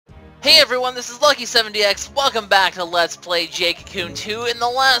Hey everyone, this is LuckySevenDX. Welcome back to Let's Play Jade Cocoon 2. In the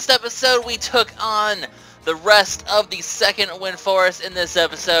last episode, we took on the rest of the second wind forest in this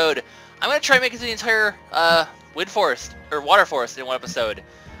episode. I'm going to try and make it to the entire wind forest, or water forest in one episode.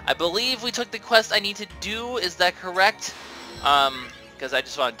 I believe we took the quest I need to do, is that correct? Because I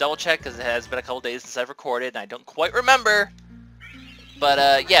just want to double check, because it has been a couple days since I've recorded, and I don't quite remember.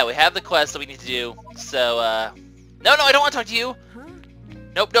 But yeah, we have the quest that we need to do, so no, I don't want to talk to you!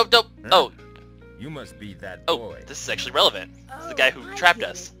 Nope. Huh? Oh. You must be that boy. Oh, this is actually relevant. This is the guy who trapped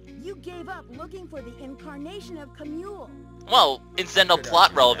us. You gave up looking for the incarnation of Kamul. Well, incidental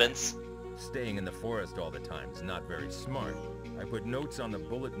plot relevance. Staying in the forest all the time is not very smart. I put notes on the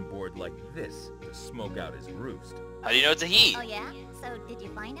bulletin board like this to smoke out his roost. How do you know it's a he? Oh yeah? So did you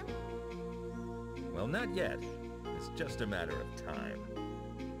find him? Well, not yet. It's just a matter of time.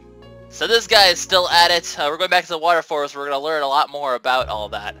 So this guy is still at it. We're going back to the water forest. We're going to learn a lot more about all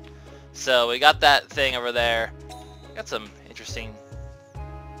that. So we got that thing over there. Got some interesting...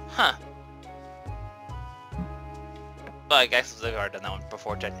 Huh. Well, I guess I've already done that one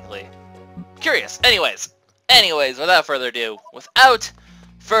before, technically. Curious. Anyways, without further ado, let's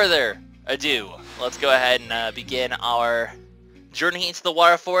go ahead and begin our journey into the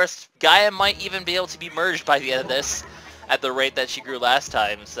water forest. Gaia might even be able to be merged by the end of this, at the rate that she grew last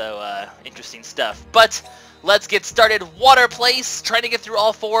time, so interesting stuff. But let's get started. Water Place, trying to get through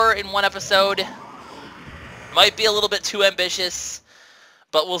all 4 in one episode. Might be a little bit too ambitious,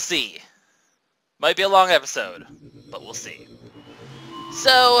 but we'll see. Might be a long episode, but we'll see.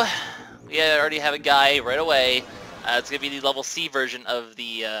 So, we already have a guy right away. It's going to be the level C version of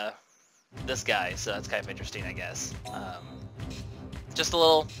the this guy, so that's kind of interesting, I guess. Just a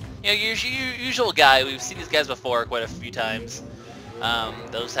little, usual guy. We've seen these guys before quite a few times.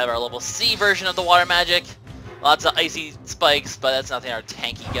 Those have our level C version of the water magic. Lots of icy spikes, but that's nothing our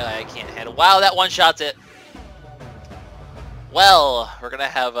tanky guy can't handle. Wow, that one-shots it. Well, we're gonna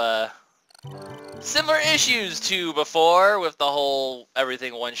have similar issues to before with the whole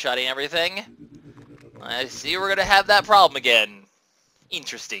everything one-shotting everything. I see we're gonna have that problem again.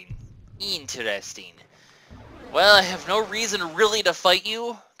 Interesting. Well, I have no reason really to fight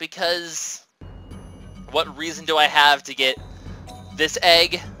you, because what reason do I have to get this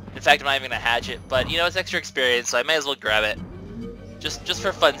egg? In fact, I'm not even going to hatch it, but it's extra experience, so I may as well grab it. Just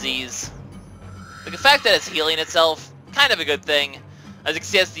for funsies. Like, the fact that it's healing itself, kind of a good thing. As you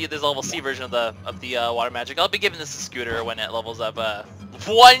can see, it's this level C version of the water magic. I'll be giving this to Scooter when it levels up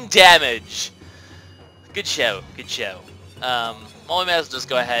 1 damage. Good show. Well, we may as well just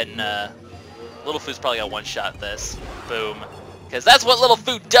go ahead and Little Food's probably got one-shot this. Boom. Because that's what Little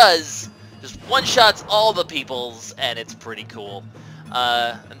Food does! Just one-shots all the peoples, and it's pretty cool.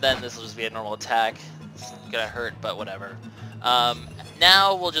 And then this will just be a normal attack. It's gonna hurt, but whatever.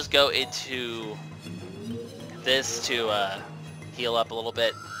 Now we'll just go into this to heal up a little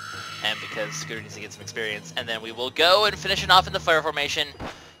bit, and because Scooter needs to get some experience. And then we will go and finish it off in the fire formation.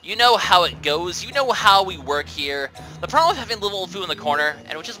 You know how it goes. You know how we work here. The problem with having Little Foo in the corner,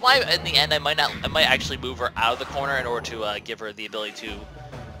 and which is why in the end I might actually move her out of the corner in order to give her the ability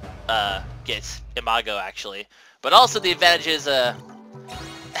to get Imago actually. But also the advantage is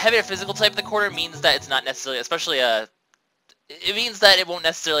having a physical type in the corner means that it's not necessarily, especially it means that it won't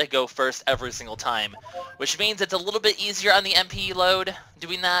necessarily go first every single time, which means it's a little bit easier on the MP load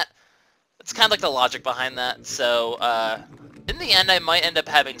doing that. It's kind of like the logic behind that. So in the end, I might end up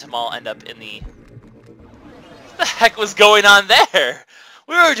having Tamal end up in the... What the heck was going on there?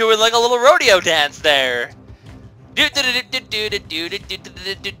 We were doing like a little rodeo dance there.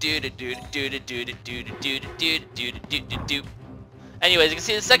 Anyways, you can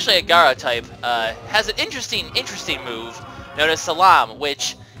see this is actually a Gara type. Has an interesting move known as Salam,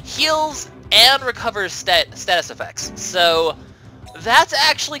 which heals and recovers status effects. So that's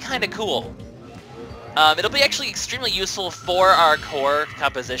actually kind of cool. It'll be actually extremely useful for our core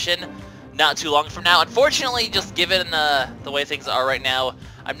composition not too long from now. Unfortunately, just given the way things are right now,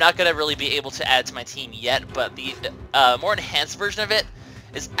 I'm not going to really be able to add to my team yet, but the more enhanced version of it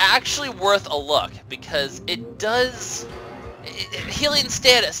is actually worth a look, because it does... healing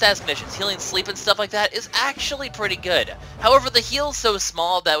status conditions, healing sleep and stuff like that is actually pretty good. However, the heal's so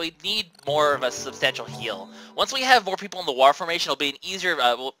small that we need more of a substantial heal. Once we have more people in the water formation, it'll be an easier,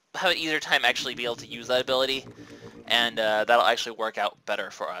 we'll have an easier time actually be able to use that ability, and that'll actually work out better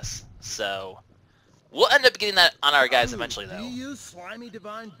for us. So, we'll end up getting that on our guys eventually, though. Do you use slimy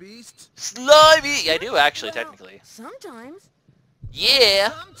divine beasts? Slimy! I do, actually, technically. Sometimes. Yeah!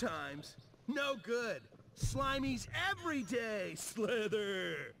 Sometimes? No good. Slimies every day,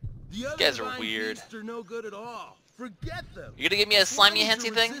 Slither! The other guys are divine weird. beasts are no good at all. Forget them. You're gonna give me a slimy Slimies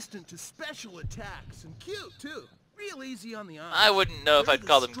handsy are thing? resistant to special attacks and cute too. Real easy on the eyes. I wouldn't know if They're I'd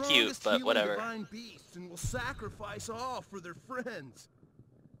call them the cute, strongest but healing whatever. divine beasts and will sacrifice all for their friends.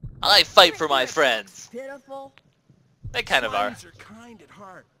 I fight for my Your friends. attack's pitiful. They kind of are. Slimies are kind at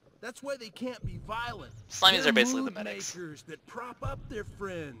heart. That's why they can't be violent. Slimies They're are basically the mood medics. makers that prop up their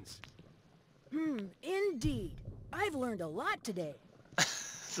friends. Indeed. I've learned a lot today.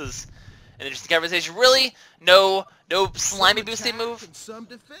 This is an interesting conversation. Really? No slimy Some boosting attack move? and some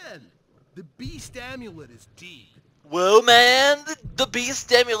defend. The beast amulet is deep. Well, man, the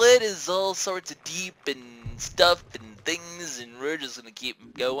beast amulet is all sorts of deep and stuff and things, and we're just gonna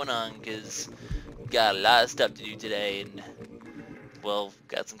keep going on because we got a lot of stuff to do today, and well,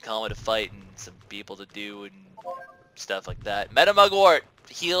 got some Kalma to fight and some people to do and stuff like that. Meta Mugwort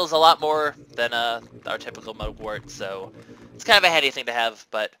heals a lot more than our typical Mugwort, so it's kind of a handy thing to have.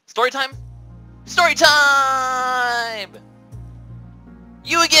 But story time, story time.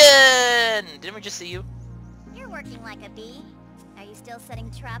 You again! Didn't we just see you? You're working like a bee. Are you still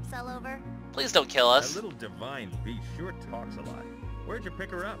setting traps all over? Please don't kill That us. little divine beast sure talks a lot. Where'd you pick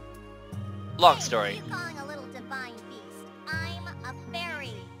her up? Long Hey, story. What are you calling a little divine beast? I'm a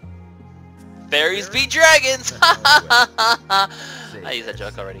fairy. Fairies beat dragons! Say I used that this.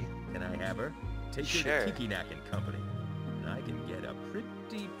 joke already. Can I have her? Take Sure. her to Kikinak and Company, and I can get a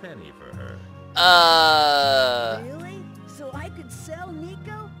pretty penny for her. Really? So I could sell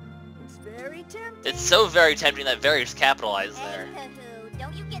Nico? It's very tempting. It's so very tempting that Varys capitalized Hey, there. Kahu,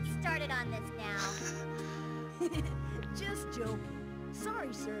 don't you get started on this now. Just joking.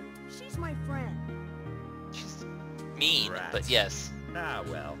 Sorry, sir. She's my friend. She's mean, Rats. but yes. Ah,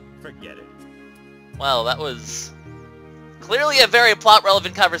 well, forget it. Well, that was clearly a very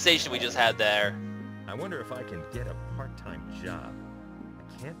plot-relevant conversation we just had there. I wonder if I can get a part-time job.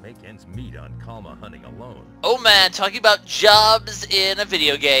 I can't make ends meet on Kalma hunting alone. Oh man, talking about jobs in a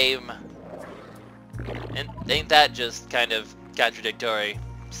video game. And ain't that just kind of contradictory?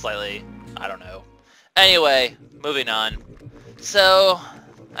 Slightly. I don't know. Anyway, moving on. So,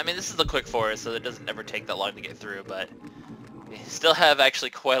 I mean, this is the quick forest, so it doesn't ever take that long to get through, but we still have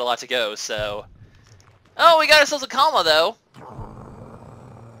actually quite a lot to go, so... Oh, we got ourselves a Kalma, though.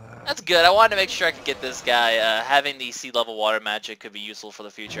 That's good. I wanted to make sure I could get this guy. Having the sea level water magic could be useful for the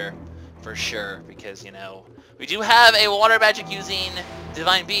future, for sure, because, you know, we do have a water magic using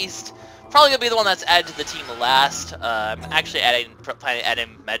Divine Beast. Probably going to be the one that's added to the team last. I'm actually planning to add in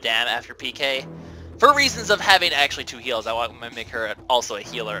Madame after PK. For reasons of having actually 2 heals, I want to make her also a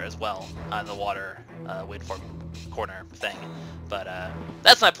healer as well on the water wind form corner thing. But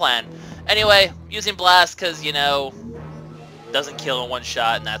that's my plan. Anyway, using Blast because, you know, doesn't kill in one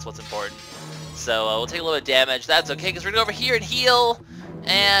shot, and that's what's important. So we'll take a little bit of damage. That's okay, because we're going to go over here and heal.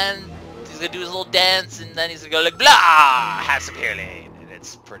 And he's going to do his little dance, and then he's going to go like, blah! Have some healing. And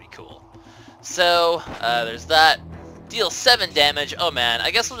it's pretty cool. So, there's that. Deal 7 damage. Oh man,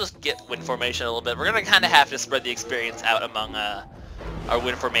 I guess we'll just get wind formation a little bit. We're gonna kind of have to spread the experience out among our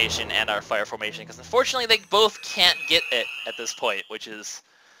wind formation and our fire formation, because unfortunately they both can't get it at this point, which is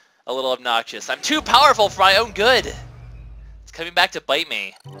a little obnoxious. I'm too powerful for my own good. It's coming back to bite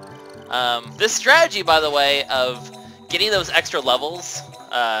me. This strategy, by the way, of getting those extra levels,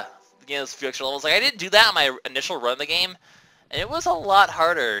 getting those few extra levels, like I didn't do that on my initial run of the game, and it was a lot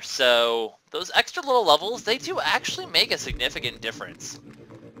harder, so those extra little levels, they do actually make a significant difference.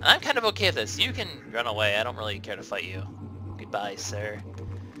 And I'm kind of okay with this. You can run away. I don't really care to fight you. Goodbye, sir.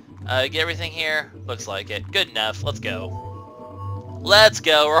 Get everything here? Looks like it. Good enough. Let's go. Let's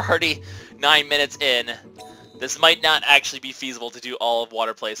go. We're already 9 minutes in. This might not actually be feasible to do all of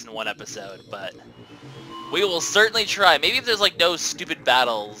Water Place in one episode, but we will certainly try. Maybe if there's, like, no stupid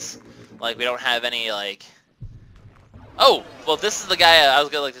battles, like, we don't have any, like... Oh, well, this is the guy I was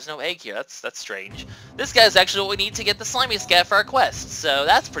gonna like, there's no egg here. That's strange. This guy's actually what we need to get the slimy scat for our quest, so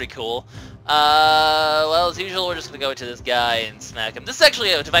that's pretty cool. Well, as usual, we're just gonna go to this guy and smack him. This is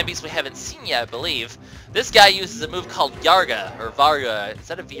actually a Divine Beast we haven't seen yet, I believe. This guy uses a move called Yarga, or Varga. Is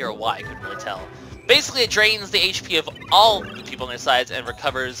that a V or a Y? I couldn't really tell. Basically, it drains the HP of all the people on their sides and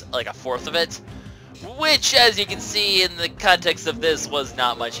recovers, like, 1/4 of it. Which, as you can see in the context of this, was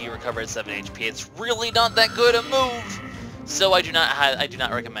not much. He recovered 7 HP. It's really not that good a move, so I do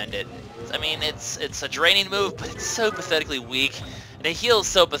not recommend it. I mean, it's a draining move, but it's so pathetically weak, and it heals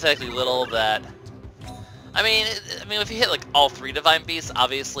so pathetically little that... I mean, if you hit like all 3 Divine Beasts,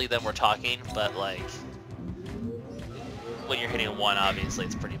 obviously, then we're talking. But like, when you're hitting 1, obviously,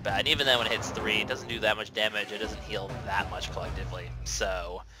 it's pretty bad. And even then, when it hits 3, it doesn't do that much damage. It doesn't heal that much collectively.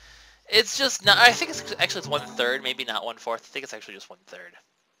 So. It's just not, I think it's 1/3, maybe not 1/4. I think it's actually just 1/3.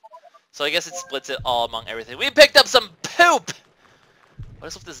 So I guess it splits it all among everything. We picked up some poop! What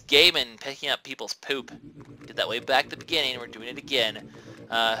is with this game and picking up people's poop? Did that way back at the beginning, we're doing it again.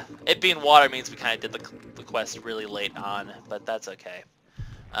 It being water means we kind of did the quest really late on, but that's okay.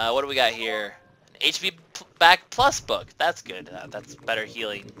 What do we got here? An HP back plus book. That's good. That's better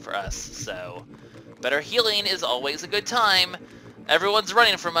healing for us, so... Better healing is always a good time. Everyone's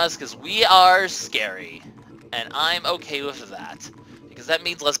running from us because we are scary. And I'm okay with that. Because that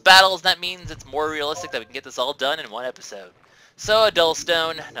means less battles, that means it's more realistic that we can get this all done in one episode. So, a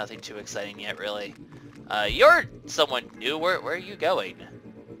Dullstone, nothing too exciting yet, really. You're someone new. Where are you going?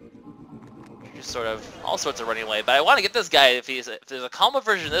 You're just sort of all sorts of running away. But I want to get this guy. If there's a Kalma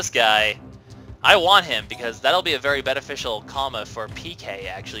version of this guy, I want him because that'll be a very beneficial Kalma for PK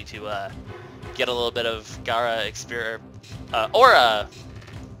actually to get a little bit of Gara experience, or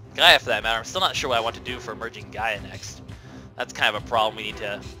Gaia for that matter. I'm still not sure what I want to do for emerging Gaia next. That's kind of a problem we need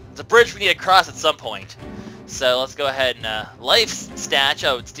to... It's a bridge we need to cross at some point. So let's go ahead and life statch.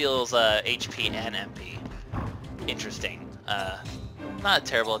 Oh, it steals HP and MP. Interesting. Not a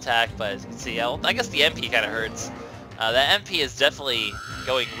terrible attack, but as you can see, I guess the MP kind of hurts. That MP is definitely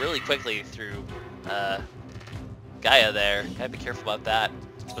going really quickly through Gaia there. Gotta be careful about that.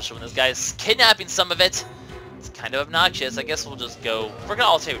 Especially when this guy's kidnapping some of it. It's kind of obnoxious. I guess we'll just go... We're gonna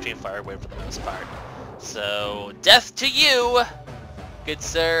alternate between fire and wind for the most part. So, death to you, good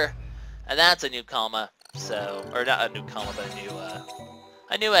sir. And that's a new Kalma. So, or not a new Kalma, but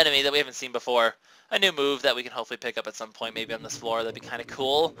a new enemy that we haven't seen before. A new move that we can hopefully pick up at some point, maybe on this floor. That'd be kind of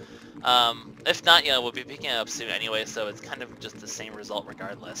cool. If not, you know, we'll be picking it up soon anyway, so it's kind of just the same result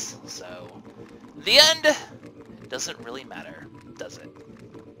regardless. So, the end, it doesn't really matter, does it?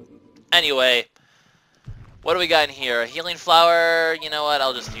 Anyway, what do we got in here? A healing flower, you know what,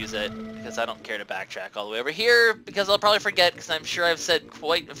 I'll just use it, because I don't care to backtrack all the way over here, because I'll probably forget, because I'm sure I've said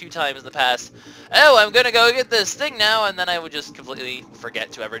quite a few times in the past, oh, I'm gonna go get this thing now, and then I would just completely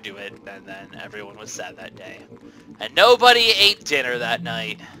forget to ever do it, and then everyone was sad that day. And nobody ate dinner that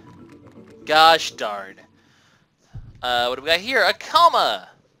night. Gosh darn. What do we got here? A Kalma!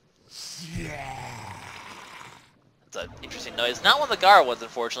 It's an interesting noise. Not one of the Gara ones,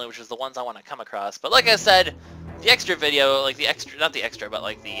 unfortunately, which is the ones I want to come across. But like I said, the extra video, like the extra, not the extra, but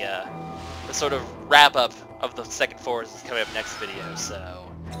like the sort of wrap-up of the second forest is coming up next video, so...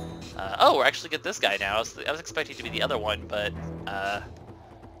 oh, we're actually get this guy now. I was expecting to be the other one, but, I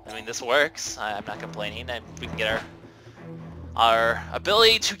mean, this works. I'm not complaining, and we can get our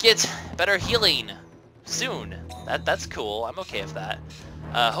ability to get better healing soon. That's cool. I'm okay with that.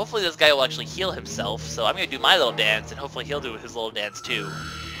 Hopefully this guy will actually heal himself, so I'm gonna do my little dance, and hopefully he'll do his little dance too.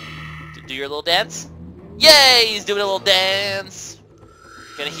 Do your little dance? Yay! He's doing a little dance!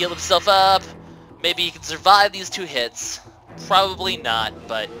 Gonna heal himself up. Maybe he can survive these 2 hits. Probably not,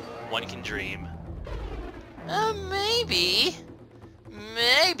 but one can dream. Maybe.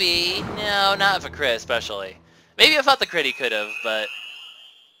 Maybe. No, not for crit especially. Maybe if I thought the crit he could've, but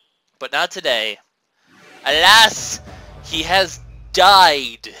not today. Alas! He has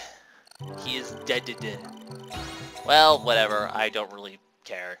died. He is dead. Well, whatever. I don't really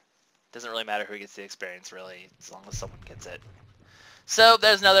care. Doesn't really matter who gets the experience, really, as long as someone gets it. So,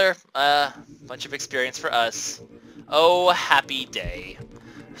 there's another bunch of experience for us. Oh, happy day.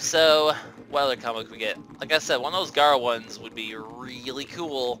 So, what other comic we get? Like I said, one of those Gara ones would be really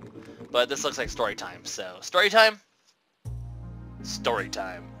cool, but this looks like story time. So, story time? Story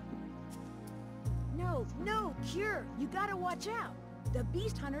time. No, Cure, you gotta watch out. The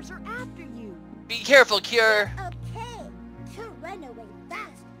beast hunters are after you. Be careful, Cure. Okay, to run away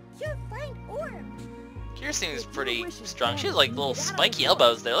fast, to find orb. Cure seems pretty strong. She has like little spiky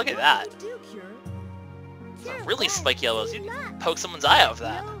elbows there. Look at that. Really spiky elbows. You'd poke someone's eye out with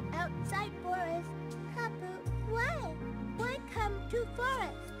that. No outside forest. Kahu, why come to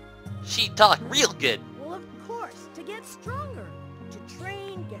forest? She talk real good. Well, of course, to get stronger. To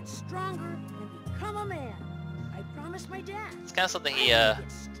train, get stronger, and become a man. I promised my dad. It's kind of something he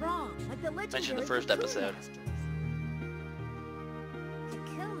mentioned in the first episode.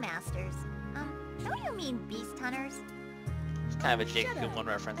 Cocoon masters? Don't you mean beast hunters? It's kind of a Jade Cocoon one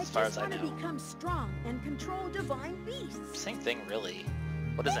reference as far as I know. Become strong and control divine beasts. Same thing, really.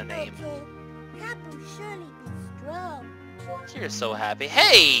 What is her name? Kahu surely be strong. You're so happy.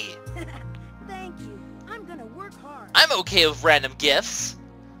 Hey! Thank you. I'm gonna work hard. I'm okay with random gifts.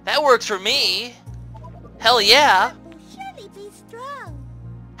 That works for me. Hell yeah. Kahu surely be strong.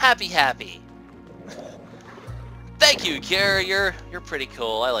 Happy. Thank you, Cure. You're pretty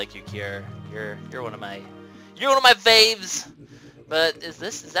cool. I like you, Cure. You're one of my faves. But is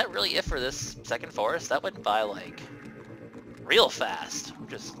that really it for this second forest? That went by like real fast.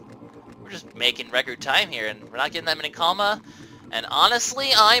 Just we're just making record time here, and we're not getting that many Kalma. And honestly,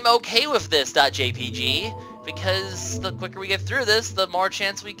 I'm okay with this .jpg, because the quicker we get through this, the more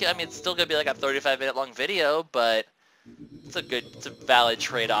chance we get. I mean, it's still gonna be like a 35-minute long video, but it's a valid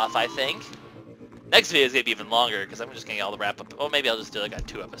trade-off, I think. Next video is gonna be even longer, because I'm just gonna get all the wrap up. Well, maybe I'll just do like a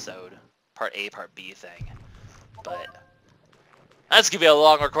 2-episode, part A, part B thing. But that's gonna be a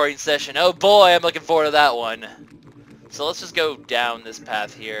long recording session. Oh boy, I'm looking forward to that one. So let's just go down this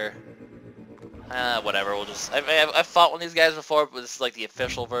path here. Whatever, we'll just... I've fought one of these guys before, but this is like the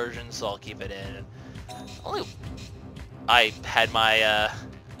official version, so I'll keep it in. I had my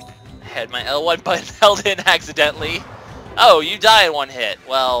L1 button held in accidentally. Oh, you die in one hit.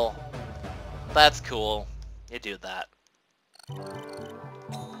 Well, that's cool. You do that.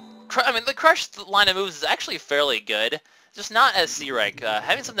 I mean, the Crush line of moves is actually fairly good. Just not as C rank.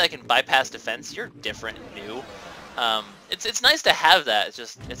 Having something that can bypass defense, you're different and new. It's nice to have that. It's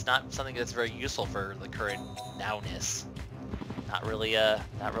just it's not something that's very useful for the current nowness. Not really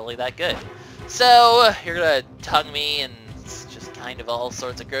that good. So you're gonna tongue me, and it's just kind of all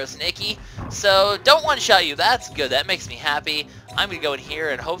sorts of gross and icky. So don't one-shot you. That's good. That makes me happy. I'm gonna go in here,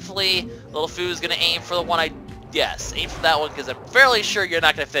 and hopefully Little Foo's gonna aim for the one Yes, aim for that one, because I'm fairly sure you're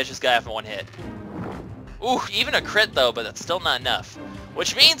not gonna finish this guy off in one hit. Ooh, even a crit though, but that's still not enough.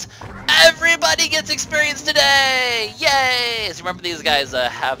 Which means everybody gets experience today! Yay! So remember, these guys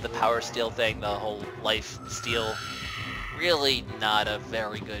have the power steal thing, the whole life steal. Really not a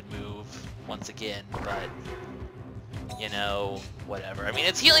very good move, once again, but, you know, whatever. I mean,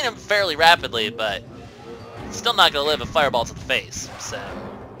 it's healing him fairly rapidly, but it's still not going to live a fireball to the face. So,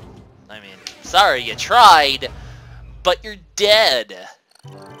 I mean, sorry, you tried, but you're dead.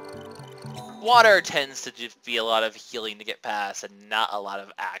 Water tends to just be a lot of healing to get past and not a lot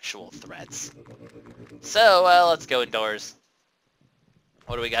of actual threats. So, let's go indoors.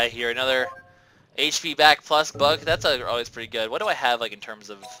 What do we got here? Another HP back plus bug. That's always pretty good. What do I have, like, in terms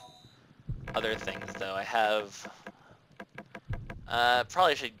of other things, though? I have...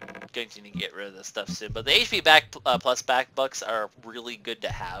 probably should continue to get rid of this stuff soon. But the HP back plus back bucks are really good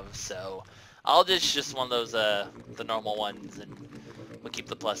to have, so I'll just one of those, the normal ones, and we'll keep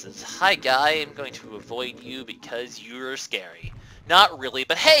the pluses. Hi, guy. I'm going to avoid you because you're scary. Not really,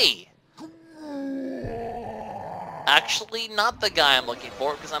 but hey! Actually, not the guy I'm looking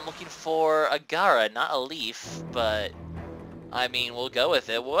for, because I'm looking for a Gara, not a Leaf, but I mean, we'll go with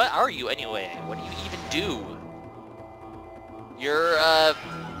it. What are you anyway? What do you even do? You're,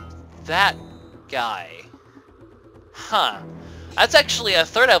 that guy. Huh. That's actually a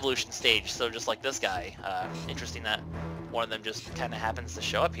third evolution stage, so just like this guy. Interesting that one of them just kind of happens to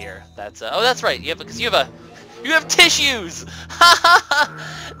show up here. That's, oh, that's right, because you have tissues! Ha ha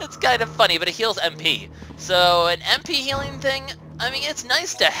ha! It's kind of funny, but it heals MP. So, an MP healing thing, I mean, it's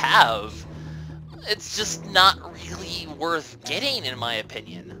nice to have. It's just not really worth getting, in my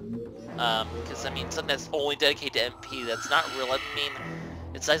opinion. Because, I mean, something that's only dedicated to MP, that's not real. I mean,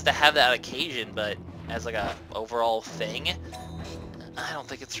 it's nice to have that on occasion, but as like a overall thing, I don't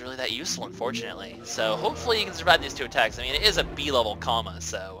think it's really that useful, unfortunately. So hopefully you can survive these two attacks. I mean, it is a B-level Kalma,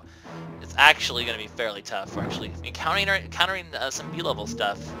 so it's actually going to be fairly tough. We're actually encountering some B-level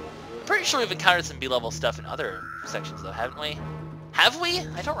stuff. Pretty sure we've encountered some B-level stuff in other sections, though, haven't we? Have we?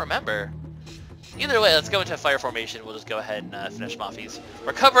 I don't remember. Either way, let's go into fire formation. We'll just go ahead and finish him off. He's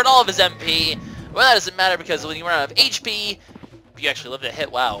recovered all of his MP. Well, that doesn't matter, because when you run out of HP, you actually live to hit.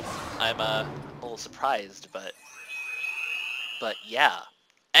 Wow. I'm a little surprised, but yeah.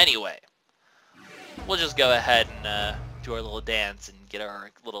 Anyway, we'll just go ahead and do our little dance and get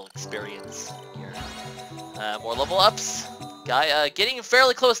our little experience here. More level ups. Guy getting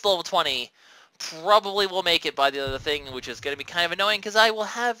fairly close to level 20. Probably will make it by the other thing, which is going to be kind of annoying because I will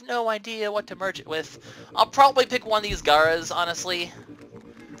have no idea what to merge it with. I'll probably pick one of these Garas, honestly,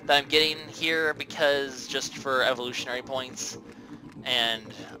 that I'm getting here, because just for evolutionary points. And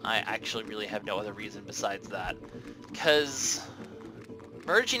I actually really have no other reason besides that, because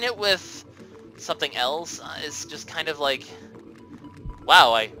merging it with something else is just kind of like,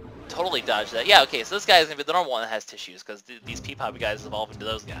 wow, I totally dodged that. Yeah, okay, so this guy is going to be the normal one that has tissues, because these Peapoppy guys evolve into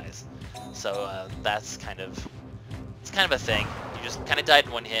those guys. So that's kind of, it's kind of a thing. You just kind of died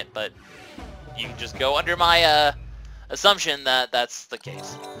in one hit, but you can just go under my assumption that that's the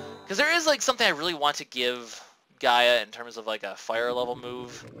case. Because there is like something I really want to give Gaia in terms of like a fire level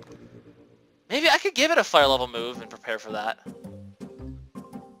move. Maybe I could give it a fire level move and prepare for that.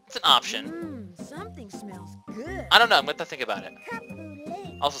 It's an option. Something smells good. I don't know, I'm going to think about it.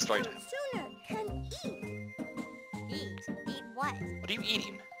 Also story time. Sooner can eat. Eat what? What are you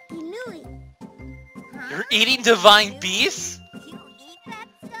eating? Ninui. You're eating divine beasts? You eat that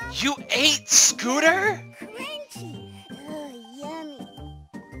stuff? You ate Scooter? Crunchy. Oh, yummy.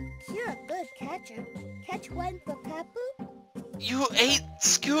 You're a good catcher. Catch one for Kapu? You ate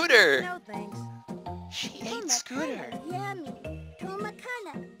Scooter! No thanks. She ate Scooter. Yummy.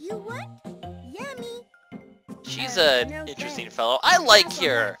 Tomakana, you what? Yummy. She's an No interesting thanks. fellow. I like Pass on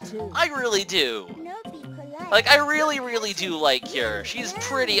her. that, too. I really do. No, be polite. Like, I really do like her. She's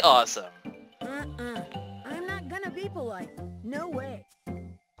pretty awesome. I'm not gonna be polite. No way.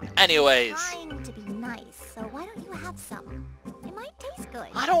 Anyways, Trying to be nice, so why don't you have some? It might taste good.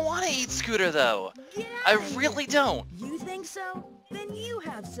 I don't want to eat Scooter though. Get I out of here. really don't. You think so? Then you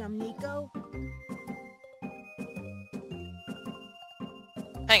have some, Nico.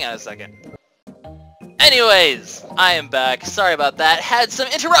 Hang on a second. Anyways, I am back. Sorry about that. Had some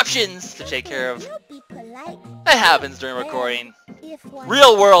interruptions to take care of. No, be polite. That happens during recording. If one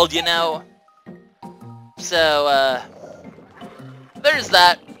Real world, you know. So, there's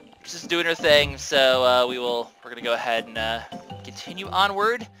that. Just doing her thing. So, we're gonna go ahead and, continue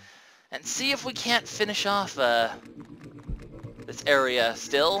onward and see if we can't finish off, this area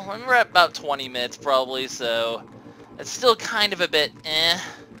still. I mean, we're at about 20 minutes probably, so it's still kind of a bit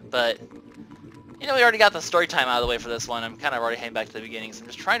but you know, we already got the story time out of the way for this one. I'm kind of already heading back to the beginning, so I'm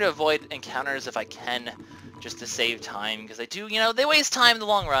just trying to avoid encounters if I can, just to save time, because I do, you know, they waste time in the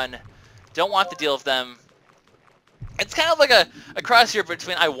long run. Don't want to deal with them. It's kind of like a cross here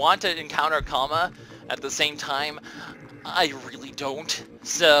between I want to encounter Kalma, at the same time, I really don't.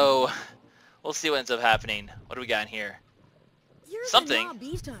 So, we'll see what ends up happening. What do we got in here? You're Something. the Gnaw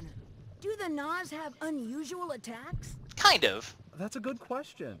Beasthunter. Do the Gnaws have unusual attacks? Kind of. That's a good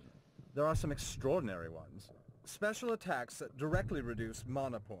question. There are some extraordinary ones. Special attacks that directly reduce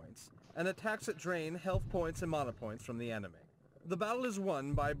mana points, and attacks that drain health points and mana points from the enemy. The battle is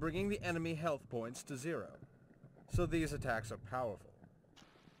won by bringing the enemy health points to 0. So these attacks are powerful.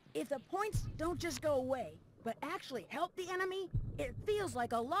 If the points don't just go away, but actually help the enemy, it feels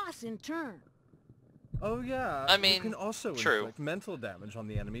like a loss in turn. Oh yeah, I mean, you can also true. inflict mental damage on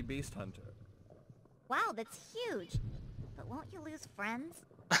the enemy Beasthunter. Wow, that's huge. But won't you lose friends?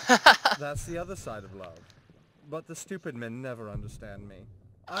 That's the other side of love. But the stupid men never understand me.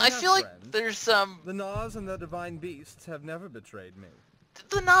 I have feel like friends. there's some... The Gnaws and the Divine Beasts have never betrayed me.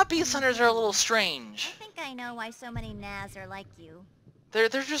 The not beast hunters are a little strange. I think I know why so many Naz are like you. They're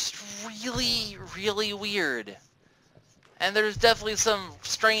just really weird. And there's definitely some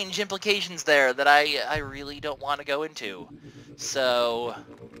strange implications there that I really don't want to go into. So...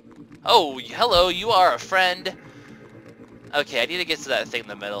 Oh, hello, you are a friend. Okay, I need to get to that thing in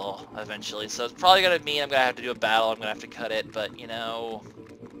the middle eventually, so it's probably gonna mean I'm gonna have to do a battle, I'm gonna have to cut it, but you know...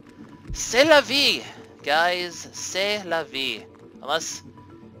 C'est la vie, guys, c'est la vie. Unless,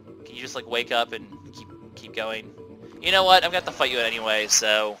 can you just like wake up and keep going? You know what, I'm gonna have to fight you anyway,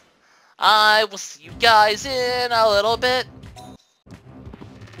 so... I will see you guys in a little bit.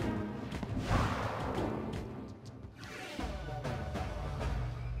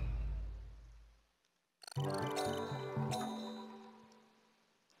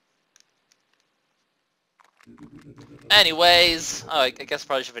 Anyways, oh, I guess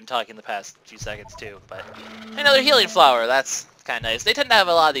probably should have been talking the past few seconds too, but another healing flower, that's kind of nice. They tend to have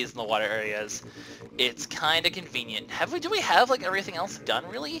a lot of these in the water areas. It's kind of convenient. Do we have like everything else done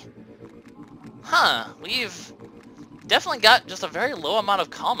really? Huh, we've definitely got just a very low amount of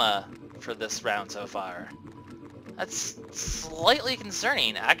Kalma for this round so far. That's slightly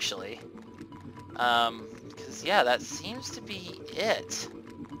concerning actually. Because yeah, that seems to be it.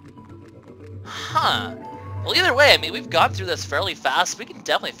 Huh. Well, either way, I mean, we've gone through this fairly fast. We can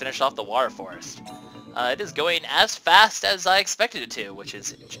definitely finish off the water forest. It is going as fast as I expected it to, which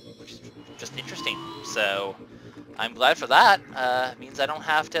is just interesting. So, I'm glad for that. Means I don't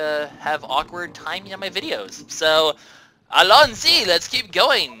have to have awkward timing on my videos. So, allons-y, let's keep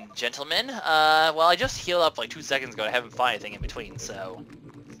going, gentlemen. Well, I just healed up like 2 seconds ago. I haven't found anything in between, so...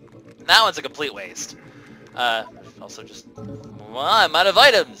 That one's a complete waste. Also just... Well, I'm out of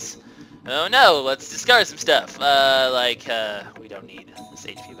items. Oh no, let's discard some stuff. We don't need this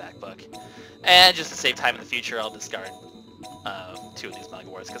HP back book. And just to save time in the future, I'll discard 2 of these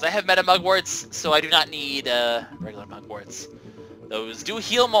mugworts. Because I have meta mugworts, so I do not need regular mugworts. Those do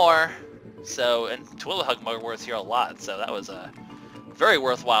heal more. So, and Twillahug mugworts heal a lot, so that was a very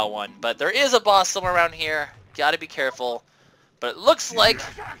worthwhile one. But there is a boss somewhere around here. Gotta be careful. But it looks like...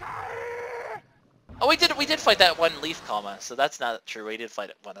 Oh, we did fight that one leaf Kalma, so that's not true. We did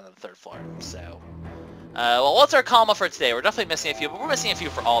fight one on the 3rd floor, so... well, what's our Kalma for today? We're definitely missing a few, but we're missing a few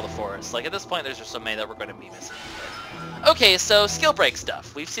for all the forests. Like, at this point, there's just so many that we're going to be missing. But... Okay, so skill break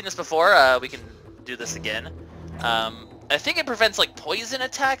stuff. We've seen this before. We can do this again. I think it prevents, like, poison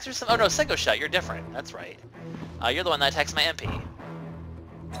attacks or something. Oh, no, Psycho Shot, you're different. That's right. You're the one that attacks my MP,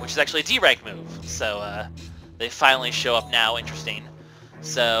 which is actually a D-rank move. So, they finally show up now. Interesting.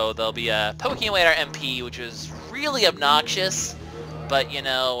 So, they'll be poking away at our MP, which is really obnoxious. But, you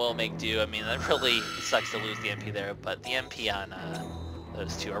know, we'll make do. I mean, that really sucks to lose the MP there. But the MP on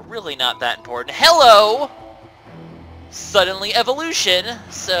those two are really not that important. Hello! Suddenly evolution.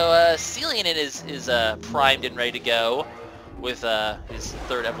 So Celian is primed and ready to go with his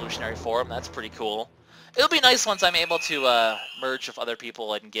third evolutionary form. That's pretty cool. It'll be nice once I'm able to merge with other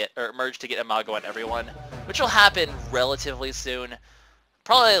people and merge to get Imago on everyone, which will happen relatively soon.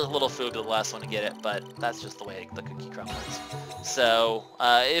 Probably a little food to the last one to get it, but that's just the way the cookie crumbles. So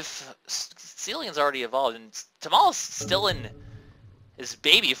if Celian's already evolved and Tamal's still in his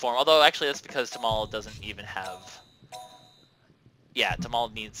baby form, although actually that's because Tamal doesn't even have. Yeah,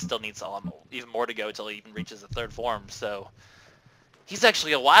 Tamal still needs even more to go until he even reaches the third form, so he's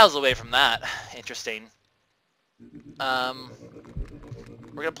actually a whiles away from that. Interesting. We're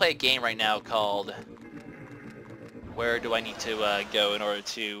gonna play a game right now called Where Do I Need to Go in order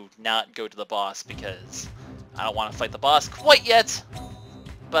to not go to the boss, because I don't want to fight the boss quite yet,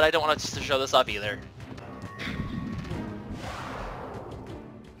 but I don't want to show this off either.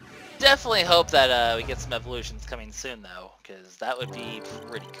 Definitely hope that we get some evolutions coming soon, though, because that would be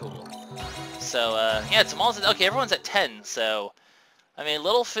pretty cool. So, yeah, Tamal's at, okay, everyone's at 10, so, I mean,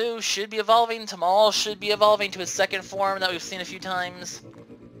 Little Fu should be evolving, Tamal should be evolving to his second form that we've seen a few times.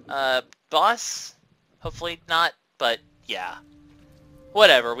 Boss? Hopefully not, but, yeah.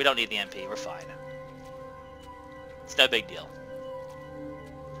 Whatever, we don't need the MP, we're fine. It's no big deal.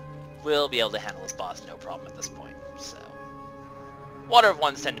 We'll be able to handle this boss no problem at this point, so. Water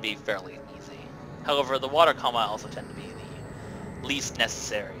ones tend to be fairly easy. However, the water Kalma also tend to be the least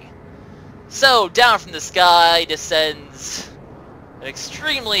necessary. So, down from the sky descends an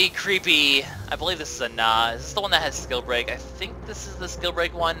extremely creepy, I believe this is a Nah. Is this the one that has skill break? I think this is the skill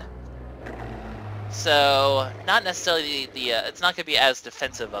break one. So, not necessarily it's not going to be as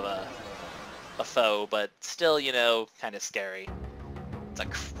defensive of a foe, but still, you know, kind of scary. It's a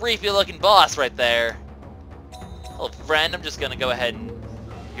creepy looking boss right there. Well, friend, I'm just gonna go ahead and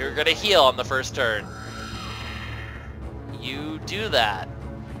you're gonna heal on the first turn. You do that.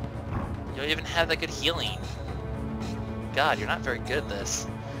 You don't even have that good healing. God, you're not very good at this.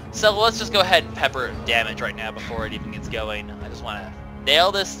 So let's just go ahead and pepper damage right now before it even gets going. I just want to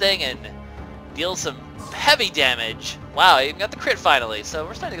nail this thing and deal some heavy damage. Wow, I even got the crit finally. So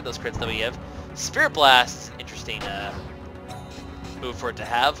we're starting to get those crits that we have. Spirit Blast is an interesting move for it to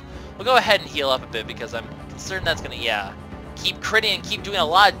have. We'll go ahead and heal up a bit because I'm concerned that's gonna, yeah, keep critting and keep doing a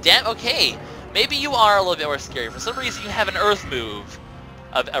lot of damage. Okay, maybe you are a little bit more scary. For some reason you have an earth move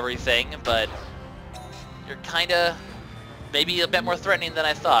of everything, but you're kinda maybe a bit more threatening than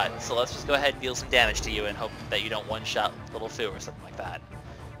I thought. So let's just go ahead and deal some damage to you and hope that you don't one-shot Little Fu or something like that,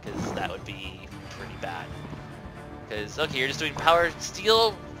 because that would be pretty bad. Because, okay, you're just doing Power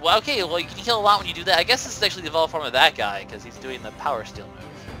Steel. Well, okay, well, you can heal a lot when you do that. I guess this is actually the evolved form of that guy, because he's doing the Power Steel move.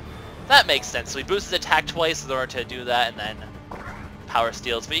 That makes sense. So he boosts his attack twice in order to do that, and then Power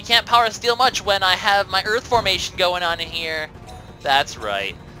Steals. But you can't Power Steal much when I have my Earth Formation going on in here. That's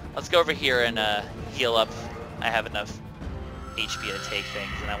right. Let's go over here and heal up. I have enough HP to take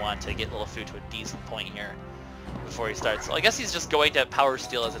things, and I want to get Little Fu to a decent point here before he starts. So I guess he's just going to Power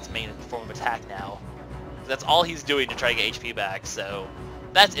Steal as its main form of attack now. That's all he's doing to try to get HP back, so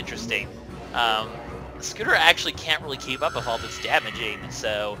that's interesting. Scooter actually can't really keep up with all this damaging,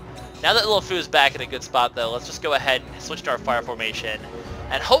 so now that Little Fu is back in a good spot, though, let's just go ahead and switch to our fire formation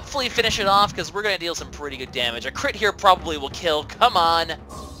and hopefully finish it off, because we're going to deal some pretty good damage. A crit here probably will kill. Come on.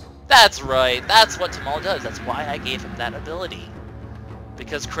 That's right. That's what Tamal does. That's why I gave him that ability.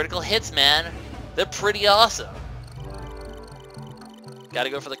 Because critical hits, man, they're pretty awesome. Gotta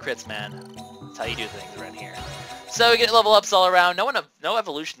go for the crits, man. That's how you do things around here. So we get level ups all around. No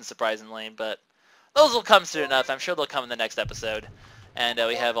evolution, surprisingly, but those will come soon enough. I'm sure they'll come in the next episode. And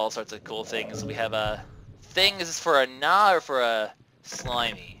we have all sorts of cool things. We have a thing. Is this for a Nah or for a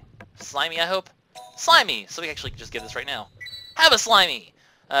Slimy? Slimy, I hope? Slimy! So we actually just give this right now. Have a Slimy!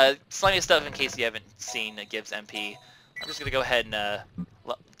 Slimy stuff, in case you haven't seen, gives MP. I'm just going to go ahead and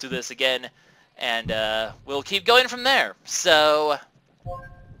do this again. And we'll keep going from there. So,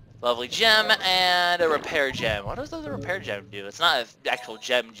 lovely gem and a repair gem. What does the repair gem do? It's not an actual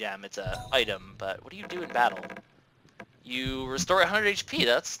gem, it's an item. But what do you do in battle? You restore 100 HP.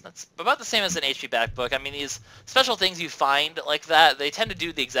 That's about the same as an HP back book. I mean, these special things you find like that, they tend to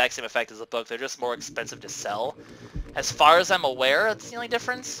do the exact same effect as a book. They're just more expensive to sell. As far as I'm aware, that's the only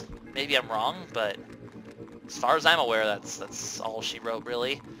difference. Maybe I'm wrong, but As far as I'm aware, that's all she wrote,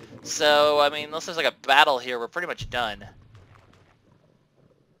 really. So, I mean, unless there's like a battle here, we're pretty much done.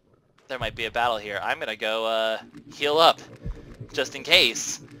 There might be a battle here. I'm gonna go heal up, just in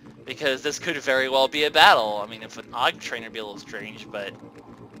case, because this could very well be a battle. I mean, if an Og trainer would be a little strange, but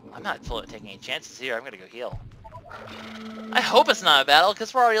I'm not taking any chances here. I'm gonna go heal. I hope it's not a battle,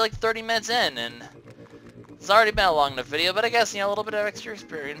 because we're already like 30 minutes in, and it's already been a long enough video, but I guess, you know, a little bit of extra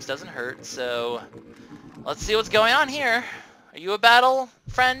experience doesn't hurt, so let's see what's going on here. Are you a battle,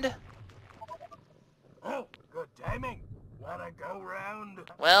 friend? Oh, good timing. Wanna go round?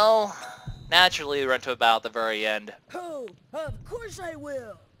 Well, naturally we run to a battle at the very end. Oh, of course I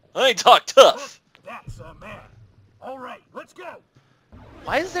will. I ain't talk tough! That's a man. Alright, let's go.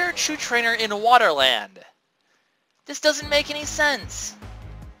 Why is there a true trainer in Waterland? This doesn't make any sense.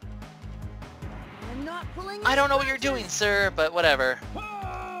 I'm not pulling I don't know what any you're doing, punches. sir, but whatever.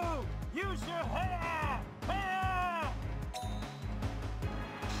 Whoa! Use your hair! Hair!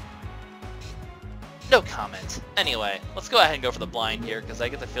 No comment. Anyway, let's go ahead and go for the blind here, because I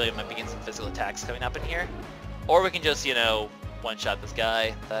get the feeling I might be getting some physical attacks coming up in here. Or we can just, you know, one-shot this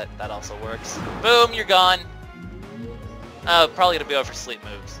guy. That also works. Boom, you're gone. Probably gonna be over for sleep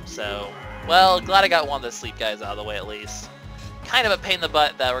moves, so... Well, glad I got one of the sleep guys out of the way at least. Kind of a pain in the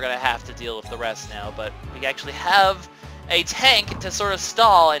butt that we're gonna have to deal with the rest now, but we actually have a tank to sort of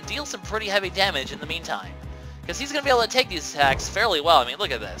stall and deal some pretty heavy damage in the meantime. Because he's gonna be able to take these attacks fairly well. I mean,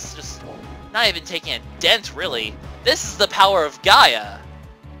 look at this. Just not even taking a dent, really. This is the power of Gaia.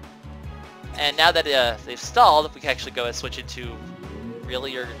 And now that they've stalled, we can actually go and switch into...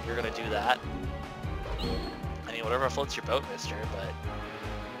 Really? You're gonna do that? I mean, whatever floats your boat, mister, but...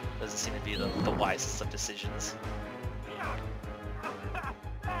 Doesn't seem to be the wisest of decisions.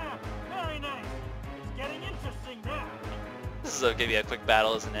 Very nice. It's getting interesting now. This is gonna be a quick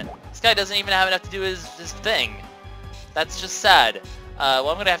battle, isn't it? This guy doesn't even have enough to do his thing. That's just sad. Well,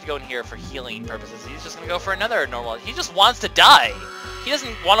 I'm gonna have to go in here for healing purposes. He's just gonna go for another normal... He just wants to die! He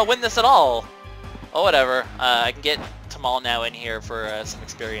doesn't want to win this at all! Oh, whatever. I can get Tamal now in here for some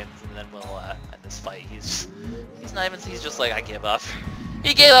experience, and then we'll end this fight. He's not even... He's just like, I give up.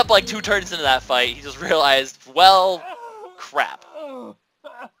 He gave up like 2 turns into that fight. He just realized, well, crap. I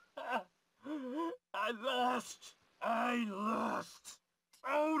lost. I lost.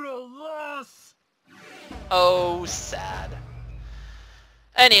 Total loss. Oh, sad.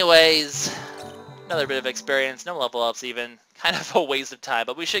 Anyways, another bit of experience. No level ups even. Kind of a waste of time,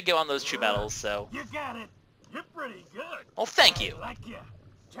 but we should go on those 2 battles, so... You got it. You're pretty good. Well, thank you. I like you.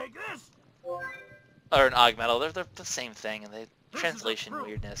 Take this. Or an Og medal. They're the same thing, and they... This Translation is a proof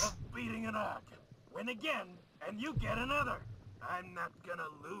weirdness. of beating an Og. Win again, and you get another. I'm not gonna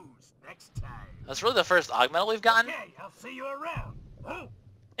lose next time. That's really the first Og medal we've gotten? Okay, I'll see you around. Oh.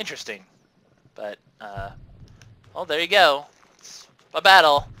 Interesting. But, well, there you go. It's a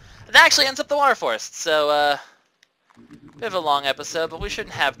battle. It actually ends up the water forest, so, bit of a long episode, but we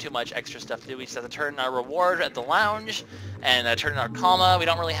shouldn't have too much extra stuff to do. We just have to turn our reward at the lounge, and turn in our Kalma. We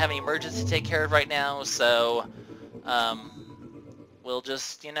don't really have any merges to take care of right now, so, we'll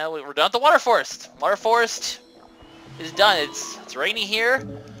just, you know, we're done at the water forest. Water forest is done. It's rainy here,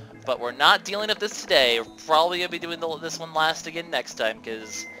 but we're not dealing with this today. We're probably going to be doing this one last again next time,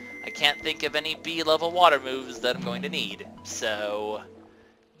 because I can't think of any B-level water moves that I'm going to need. So,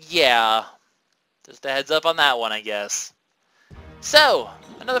 yeah. Just a heads up on that one, I guess. So,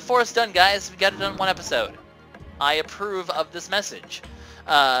 another forest done, guys. We got it done in 1 episode. I approve of this message.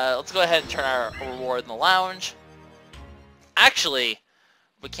 Let's go ahead and turn our reward in the lounge. Actually,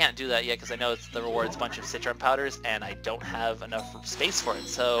 we can't do that yet because I know the reward's a bunch of citron powders and I don't have enough space for it.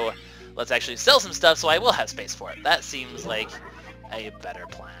 So let's actually sell some stuff so I will have space for it. That seems like a better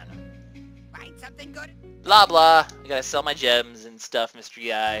plan. Find something good. Blah blah. I gotta sell my gems and stuff, Mr.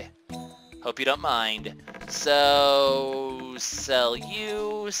 Guy. Hope you don't mind. So, sell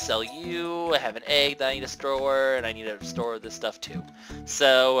you. I have an egg that I need to store, and I need to store this stuff too.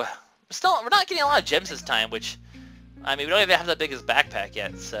 So, we're not getting a lot of gems this time, which... I mean, we don't even have that biggest backpack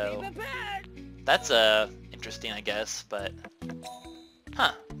yet, so... That's, interesting, I guess, but...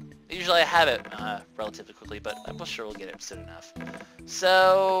 Huh. Usually I have it, relatively quickly, but I'm sure we'll get it soon enough.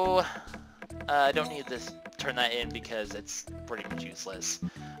 So... I don't need to turn that in because it's pretty much useless.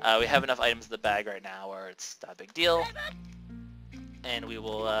 We have enough items in the bag right now where it's not a big deal. And we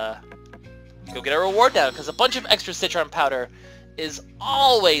will, go get our reward now, because a bunch of extra citron powder is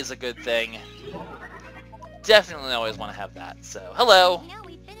always a good thing. Definitely always want to have that. So, hello. You know,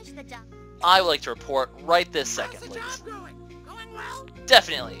 we finished the job. I would like to report right this second, please. How's the job going? Going well?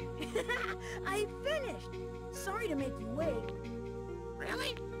 Definitely. I finished. Sorry to make you wait.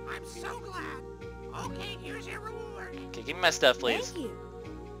 Really? I'm so glad. Okay, here's your reward. Okay, give me my stuff, please. Thank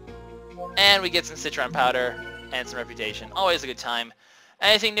you. And we get some citron powder and some reputation. Always a good time.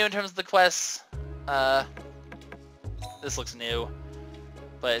 Anything new in terms of the quests? This looks new,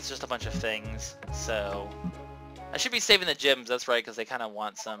 but it's just a bunch of things. So I should be saving the gyms, that's right, because they kind of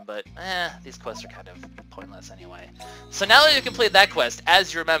want some, but these quests are kind of pointless anyway. So now that you've completed that quest,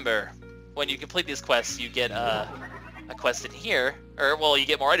 as you remember, when you complete these quests, you get a quest in here, or, well, you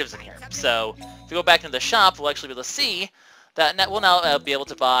get more items in here. So if you go back into the shop, we'll actually be able to see that we'll now be able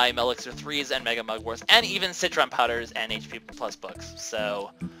to buy Elixir 3s and Mega Mugworts, and even Citron Powders and HP Plus books.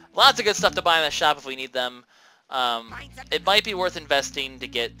 So lots of good stuff to buy in the shop if we need them. It might be worth investing to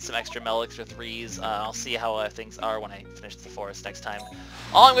get some extra Elixir 3s. I'll see how things are when I finish the forest next time.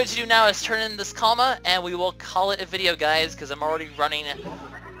 All I'm going to do now is turn in this Kalma, and we will call it a video, guys, because I'm already running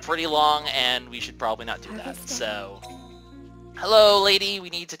pretty long, and we should probably not do that. So, hello, lady. We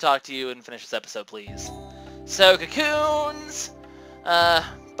need to talk to you and finish this episode, please. So, cocoons!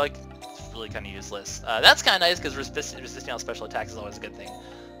 But it's really kind of useless. That's kind of nice, because resisting all special attacks is always a good thing.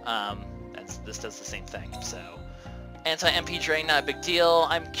 This does the same thing, so... Anti-MP drain, not a big deal.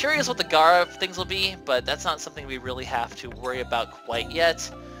 I'm curious what the Gara things will be, but that's not something we really have to worry about quite yet.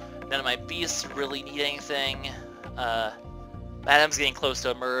 None of my beasts really need anything. Madam's getting close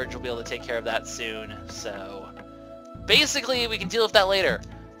to a merge. We'll be able to take care of that soon, so... Basically, we can deal with that later.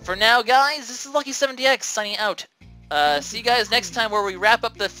 For now, guys, this is LuckySevenDX signing out. See you guys next time where we wrap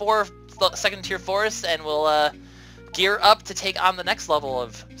up the 4 second-tier forests, and we'll gear up to take on the next level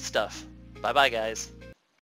of stuff. Bye-bye, guys.